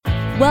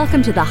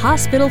Welcome to the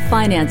Hospital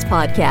Finance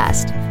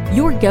Podcast,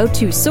 your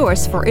go-to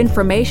source for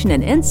information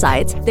and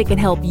insights that can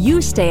help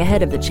you stay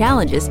ahead of the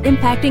challenges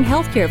impacting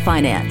healthcare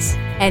finance.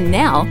 And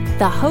now,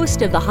 the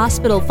host of the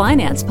Hospital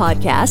Finance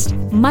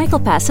Podcast, Michael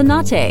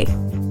Passanante.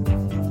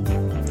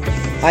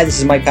 Hi, this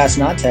is Mike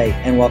Passanante,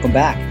 and welcome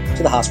back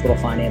to the Hospital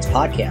Finance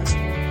Podcast.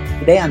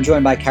 Today, I'm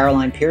joined by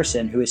Caroline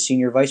Pearson, who is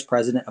Senior Vice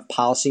President of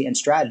Policy and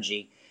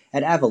Strategy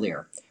at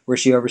Avalere, where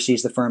she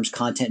oversees the firm's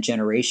content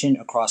generation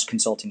across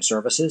consulting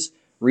services,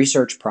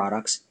 research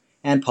products,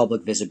 and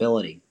public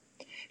visibility.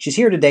 She's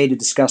here today to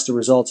discuss the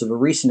results of a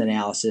recent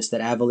analysis that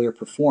Avalere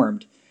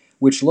performed,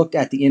 which looked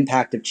at the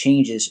impact of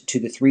changes to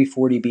the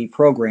 340B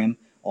program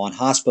on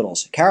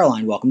hospitals.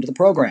 Caroline, welcome to the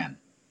program.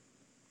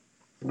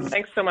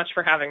 Thanks so much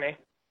for having me.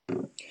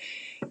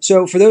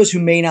 So, for those who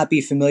may not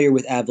be familiar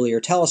with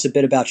Avalere, tell us a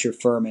bit about your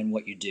firm and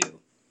what you do.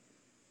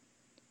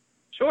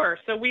 Sure.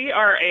 So we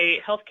are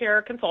a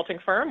healthcare consulting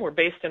firm. We're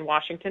based in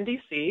Washington,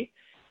 D.C.,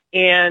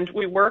 and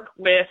we work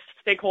with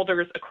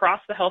stakeholders across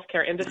the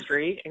healthcare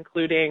industry,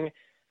 including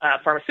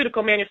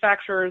pharmaceutical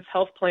manufacturers,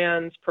 health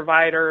plans,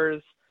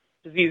 providers,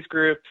 disease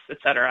groups, et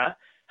cetera,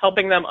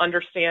 helping them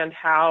understand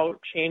how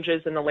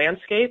changes in the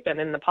landscape and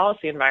in the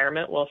policy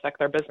environment will affect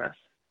their business.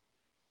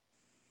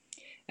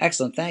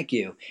 Excellent, thank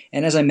you.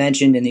 And as I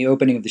mentioned in the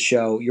opening of the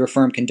show, your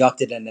firm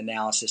conducted an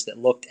analysis that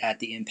looked at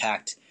the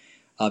impact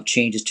of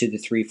changes to the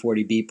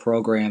 340B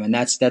program, and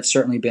that's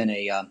certainly been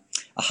a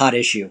hot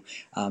issue.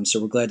 So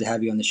we're glad to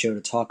have you on the show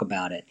to talk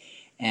about it.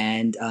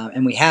 And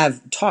we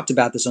have talked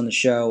about this on the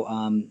show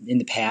in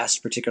the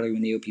past, particularly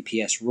when the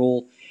OPPS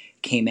rule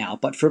came out.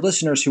 But for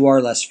listeners who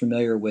are less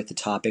familiar with the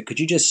topic,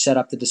 could you just set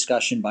up the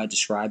discussion by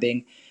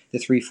describing the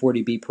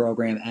 340B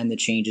program and the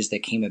changes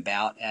that came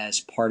about as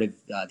part of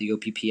the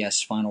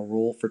OPPS final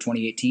rule for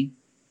 2018?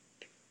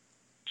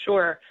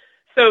 Sure.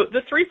 So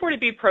the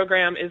 340B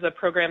program is a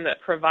program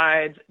that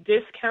provides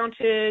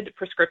discounted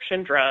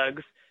prescription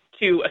drugs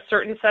to a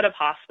certain set of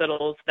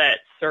hospitals that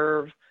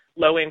serve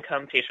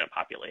low-income patient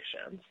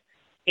populations.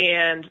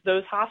 And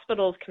those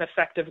hospitals can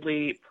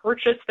effectively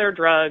purchase their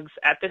drugs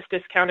at this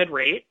discounted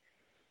rate,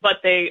 but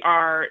they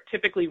are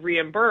typically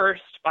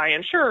reimbursed by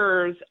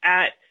insurers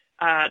at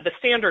the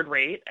standard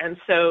rate. And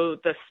so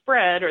the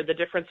spread, or the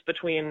difference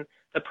between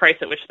the price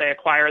at which they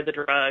acquire the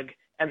drug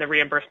and the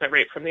reimbursement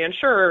rate from the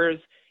insurers,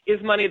 is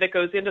money that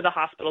goes into the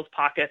hospital's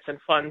pockets and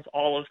funds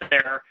all of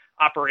their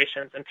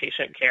operations and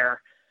patient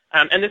care.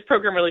 And this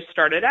program really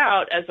started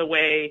out as a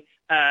way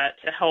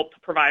to help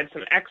provide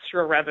some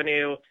extra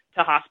revenue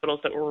to hospitals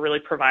that were really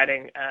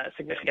providing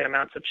significant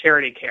amounts of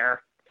charity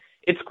care.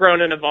 It's grown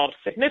and evolved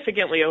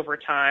significantly over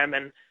time,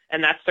 and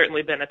that's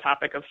certainly been a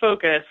topic of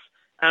focus.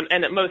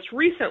 And most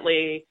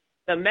recently,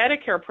 the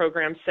Medicare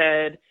program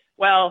said,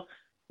 well,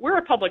 we're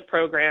a public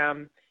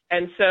program,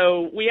 and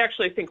so we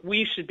actually think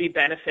we should be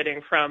benefiting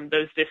from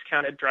those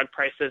discounted drug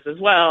prices as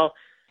well.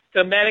 So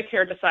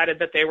Medicare decided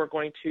that they were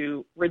going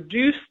to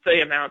reduce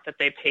the amount that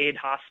they paid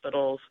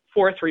hospitals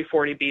for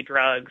 340B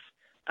drugs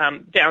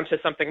down to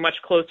something much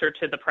closer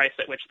to the price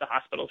at which the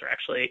hospitals are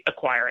actually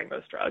acquiring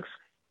those drugs.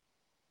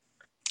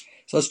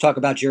 So let's talk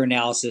about your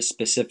analysis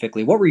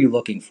specifically. What were you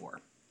looking for?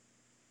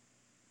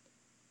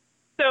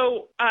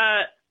 So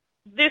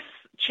this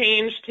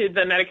change to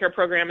the Medicare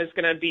program is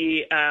going to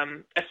be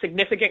a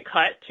significant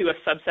cut to a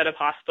subset of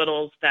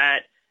hospitals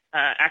that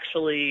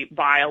actually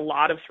buy a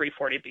lot of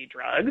 340B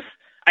drugs.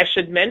 I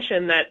should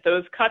mention that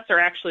those cuts are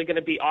actually going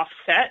to be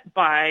offset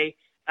by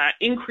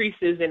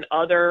increases in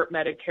other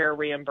Medicare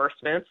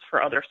reimbursements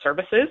for other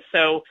services.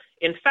 So,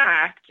 in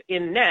fact,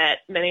 in net,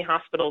 many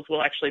hospitals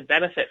will actually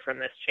benefit from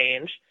this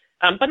change,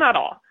 but not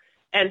all.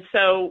 And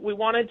so we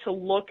wanted to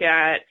look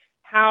at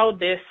how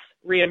this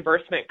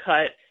reimbursement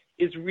cut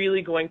is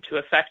really going to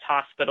affect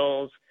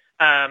hospitals,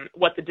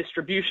 what the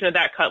distribution of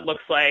that cut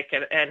looks like,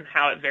 and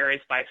how it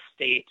varies by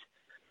state.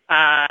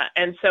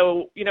 And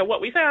so,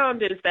 what we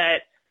found is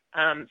that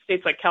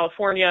states like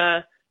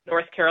California,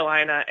 North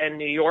Carolina, and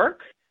New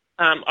York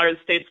are the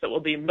states that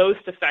will be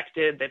most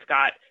affected. They've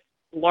got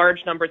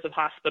large numbers of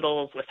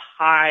hospitals with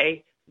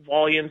high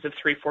volumes of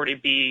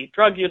 340B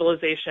drug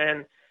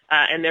utilization,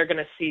 and they're going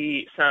to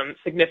see some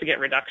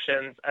significant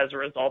reductions as a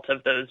result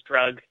of those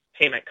drug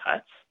payment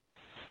cuts.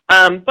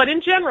 But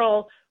in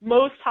general,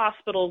 most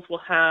hospitals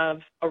will have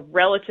a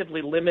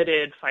relatively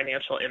limited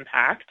financial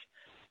impact.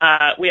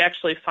 We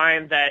actually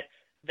find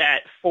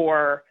that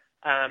for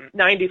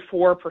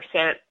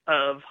 94%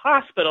 of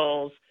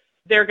hospitals,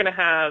 they're going to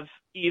have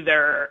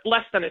either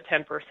less than a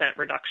 10%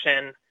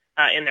 reduction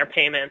in their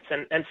payments,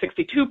 and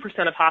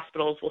 62% of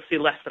hospitals will see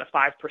less than a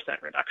 5%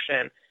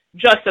 reduction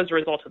just as a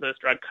result of those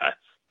drug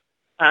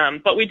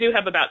cuts. But we do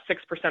have about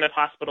 6% of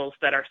hospitals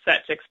that are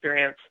set to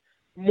experience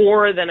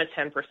more than a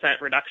 10%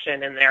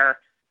 reduction in their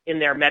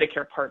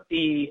Medicare Part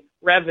B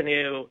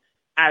revenue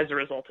as a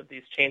result of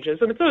these changes.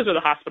 And those are the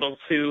hospitals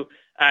who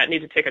need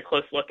to take a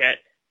close look at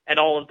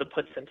all of the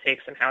puts and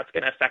takes and how it's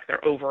going to affect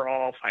their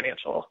overall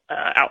financial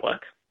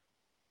outlook.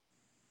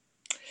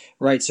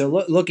 Right. So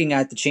looking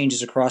at the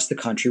changes across the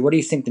country, what do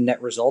you think the net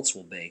results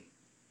will be?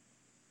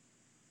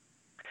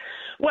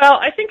 Well,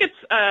 I think it's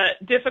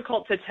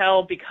difficult to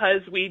tell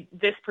because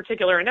this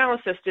particular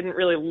analysis didn't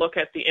really look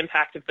at the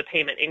impact of the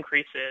payment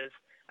increases.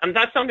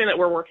 That's something that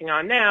we're working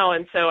on now.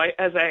 And so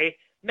as I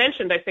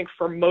mentioned, I think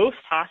for most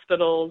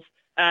hospitals,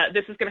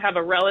 this is going to have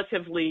a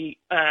relatively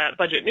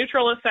budget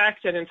neutral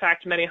effect. And in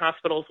fact, many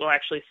hospitals will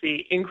actually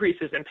see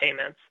increases in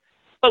payments.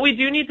 But we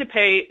do need to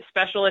pay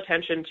special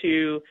attention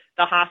to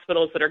the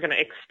hospitals that are going to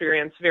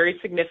experience very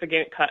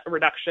significant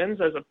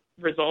reductions as a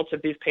result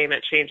of these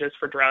payment changes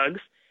for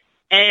drugs.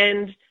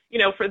 And,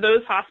 for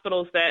those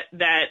hospitals that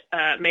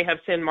may have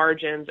thin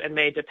margins and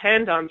may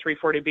depend on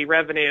 340B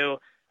revenue,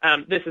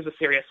 this is a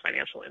serious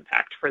financial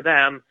impact for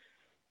them.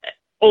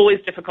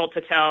 Always difficult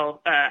to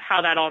tell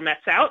how that all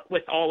nets out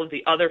with all of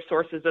the other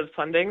sources of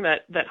funding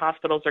that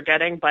hospitals are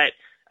getting, but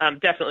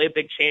definitely a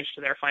big change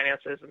to their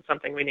finances and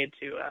something we need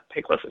to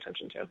pay close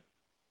attention to.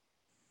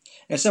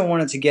 If someone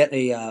wanted to get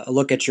a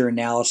look at your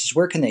analysis,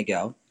 where can they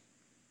go?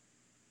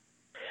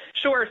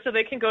 Sure. So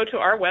they can go to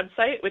our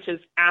website, which is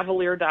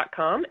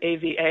avalere.com,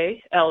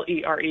 avalere.com,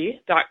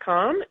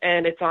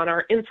 and it's on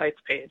our Insights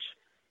page.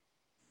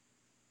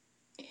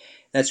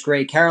 That's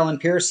great. Carolyn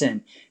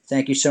Pearson,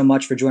 thank you so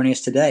much for joining us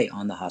today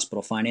on the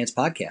Hospital Finance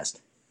Podcast.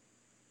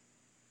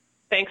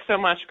 Thanks so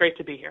much. Great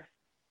to be here.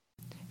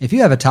 If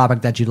you have a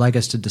topic that you'd like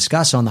us to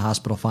discuss on the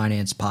Hospital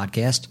Finance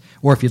Podcast,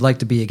 or if you'd like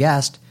to be a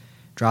guest,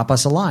 drop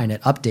us a line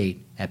at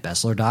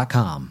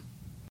update@bessler.com.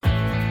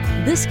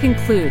 This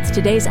concludes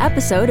today's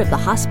episode of the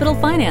Hospital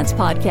Finance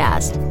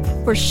Podcast.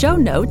 For show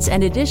notes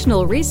and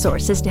additional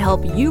resources to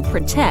help you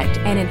protect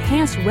and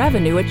enhance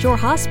revenue at your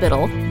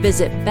hospital,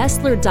 visit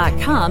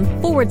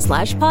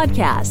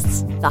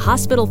Bessler.com/podcasts. The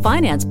Hospital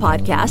Finance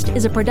Podcast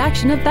is a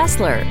production of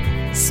Bessler.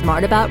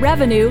 Smart about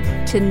revenue,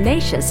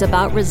 tenacious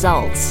about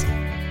results.